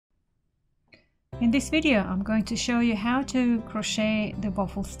In this video, I'm going to show you how to crochet the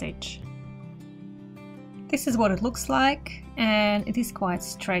waffle stitch. This is what it looks like, and it is quite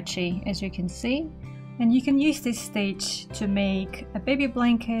stretchy, as you can see. And you can use this stitch to make a baby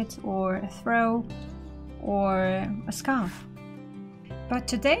blanket or a throw or a scarf. But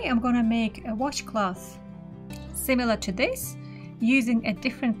today I'm going to make a washcloth similar to this, using a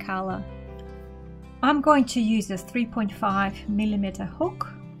different color. I'm going to use a 3.5mm hook,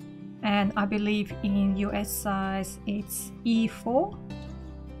 and I believe in US size it's E4,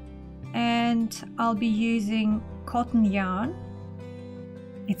 and I'll be using cotton yarn.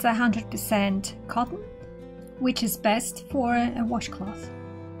 It's 100% cotton, which is best for a washcloth.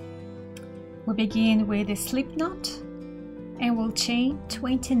 We begin with a slip knot and we'll chain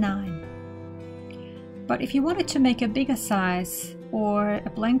 29. But if you wanted to make a bigger size or a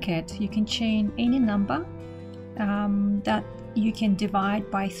blanket, you can chain any number that you can divide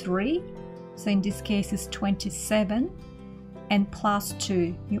by 3. So in this case it's 27 and plus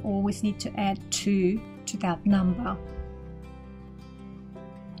 2. You always need to add 2 to that number.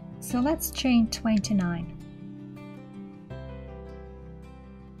 So let's chain 29.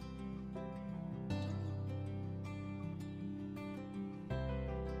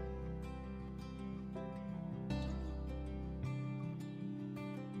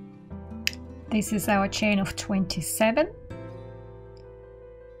 This is our chain of 27.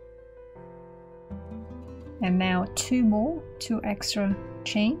 And now 2 extra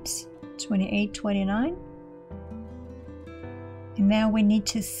chains, 28, 29. And now we need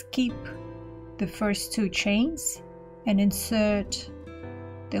to skip the first 2 chains and insert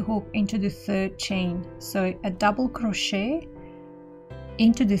the hook into the 3rd chain. So a double crochet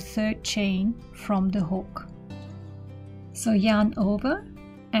into the 3rd chain from the hook. So yarn over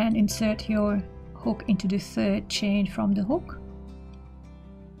and insert your hook into the 3rd chain from the hook.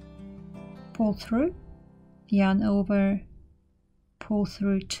 Pull through, yarn over, pull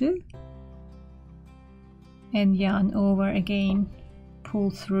through 2, and yarn over again, pull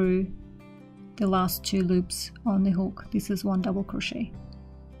through the last 2 loops on the hook. This is 1 double crochet.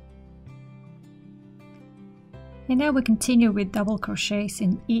 And now we continue with double crochets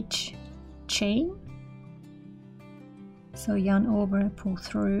in each chain. So yarn over, pull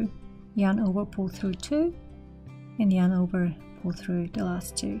through, yarn over, pull through 2, and yarn over, pull through the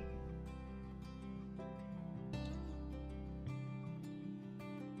last 2.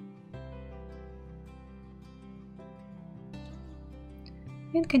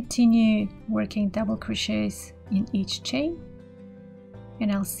 And continue working double crochets in each chain, and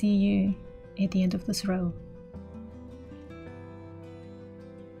I'll see you at the end of this row.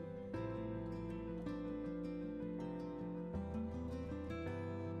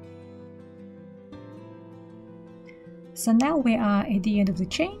 So now we are at the end of the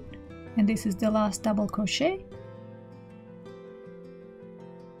chain, and this is the last double crochet.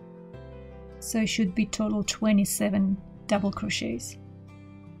 So it should be total 27 double crochets.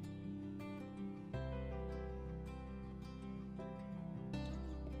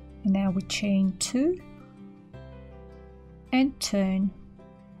 And now we chain 2 and turn.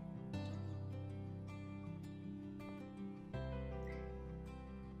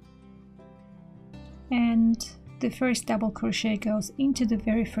 And the first double crochet goes into the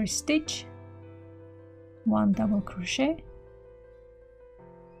very first stitch, 1 double crochet,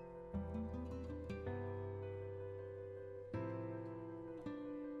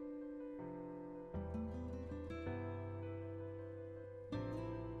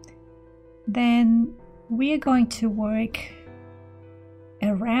 then we are going to work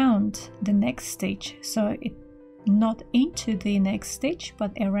around the next stitch, so it not into the next stitch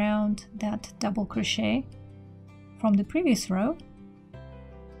but around that double crochet from the previous row,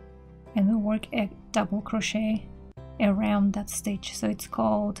 and we'll work a double crochet around that stitch. So it's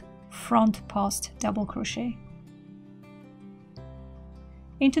called front post double crochet.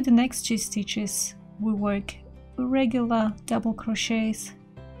 Into the next 2 stitches we work regular double crochets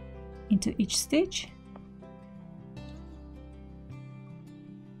into each stitch.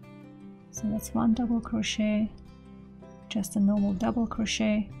 So that's 1 double crochet, just a normal double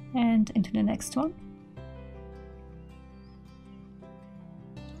crochet, and into the next one.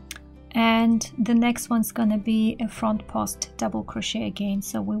 And the next one's gonna be a front post double crochet again.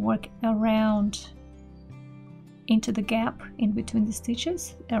 So we work around into the gap in between the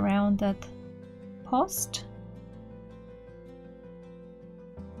stitches, around that post.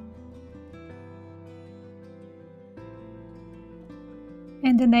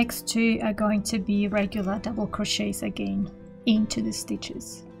 And the next 2 are going to be regular double crochets again into the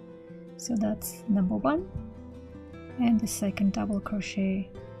stitches. So that's number 1 and the second double crochet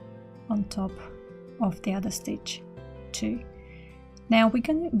on top of the other stitch too. Now we're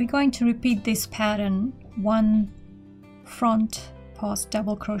going to repeat this pattern, 1 front post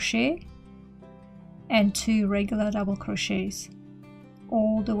double crochet and 2 regular double crochets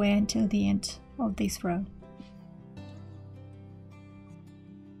all the way until the end of this row.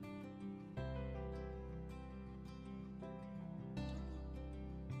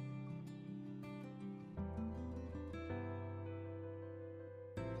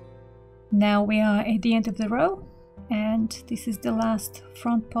 Now we are at the end of the row, and this is the last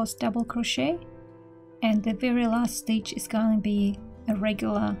front post double crochet, and the very last stitch is going to be a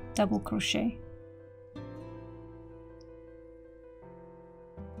regular double crochet.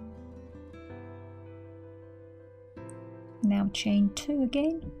 Now chain 2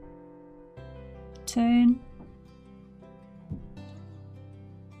 again, turn,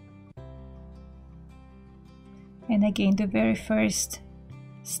 and again the very first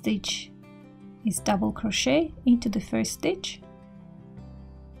stitch is double crochet into the first stitch,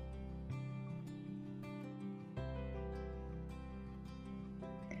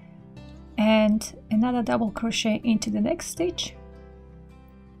 and another double crochet into the next stitch,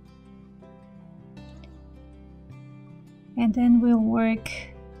 and then we'll work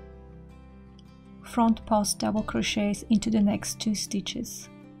front post double crochets into the next 2 stitches,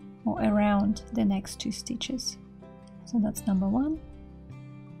 or around the next 2 stitches. So that's number 1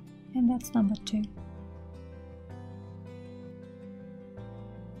 and that's number 2.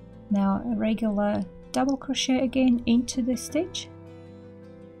 Now a regular double crochet again into the stitch,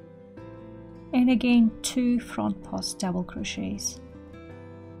 and again 2 front post double crochets.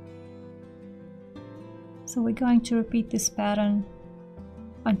 So we're going to repeat this pattern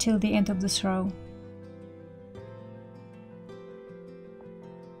until the end of this row.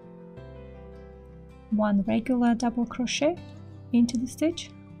 One regular double crochet into the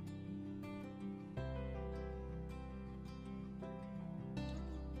stitch,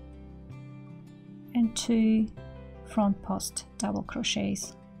 and 2 front post double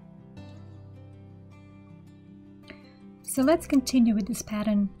crochets. So let's continue with this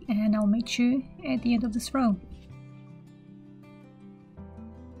pattern, and I'll meet you at the end of this row.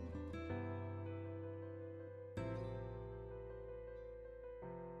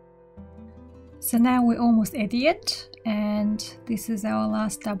 So now we're almost at the end, and this is our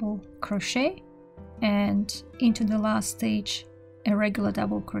last double crochet, and into the last stage a regular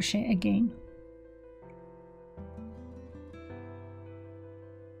double crochet again.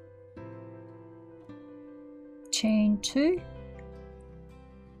 Chain 2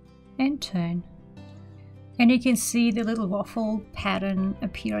 and turn, and you can see the little waffle pattern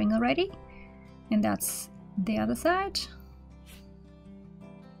appearing already, and that's the other side.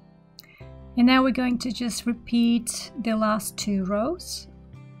 And now we're going to just repeat the last 2 rows,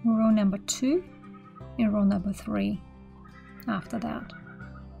 row number 2 and row number 3 after that,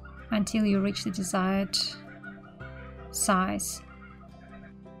 until you reach the desired size.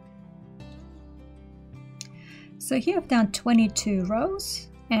 So here I've done 22 rows,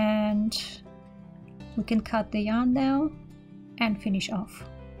 and we can cut the yarn now and finish off.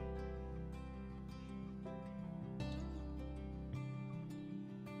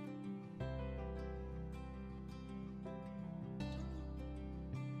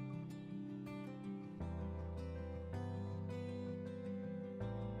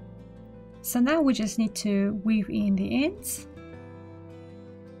 So now we just need to weave in the ends.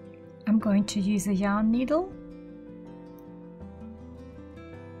 I'm going to use a yarn needle,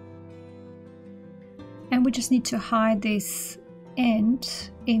 and we just need to hide this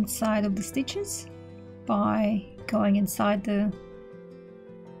end inside of the stitches by going inside the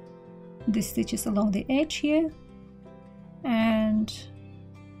stitches along the edge here, and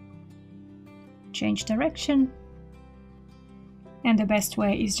change direction. And the best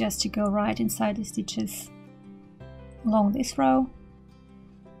way is just to go right inside the stitches along this row,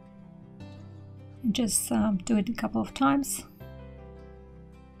 and just do it a couple of times.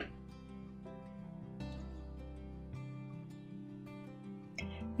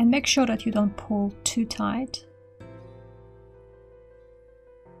 And make sure that you don't pull too tight.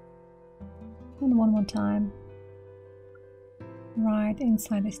 And one more time, right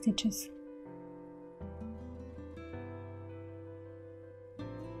inside the stitches.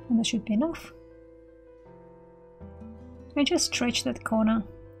 And that should be enough. And just stretch that corner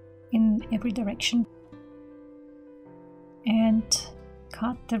in every direction, and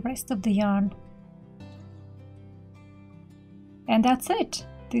cut the rest of the yarn. And that's it.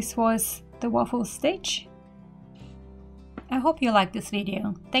 This was the waffle stitch. I hope you liked this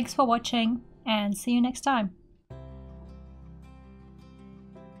video. Thanks for watching, and see you next time.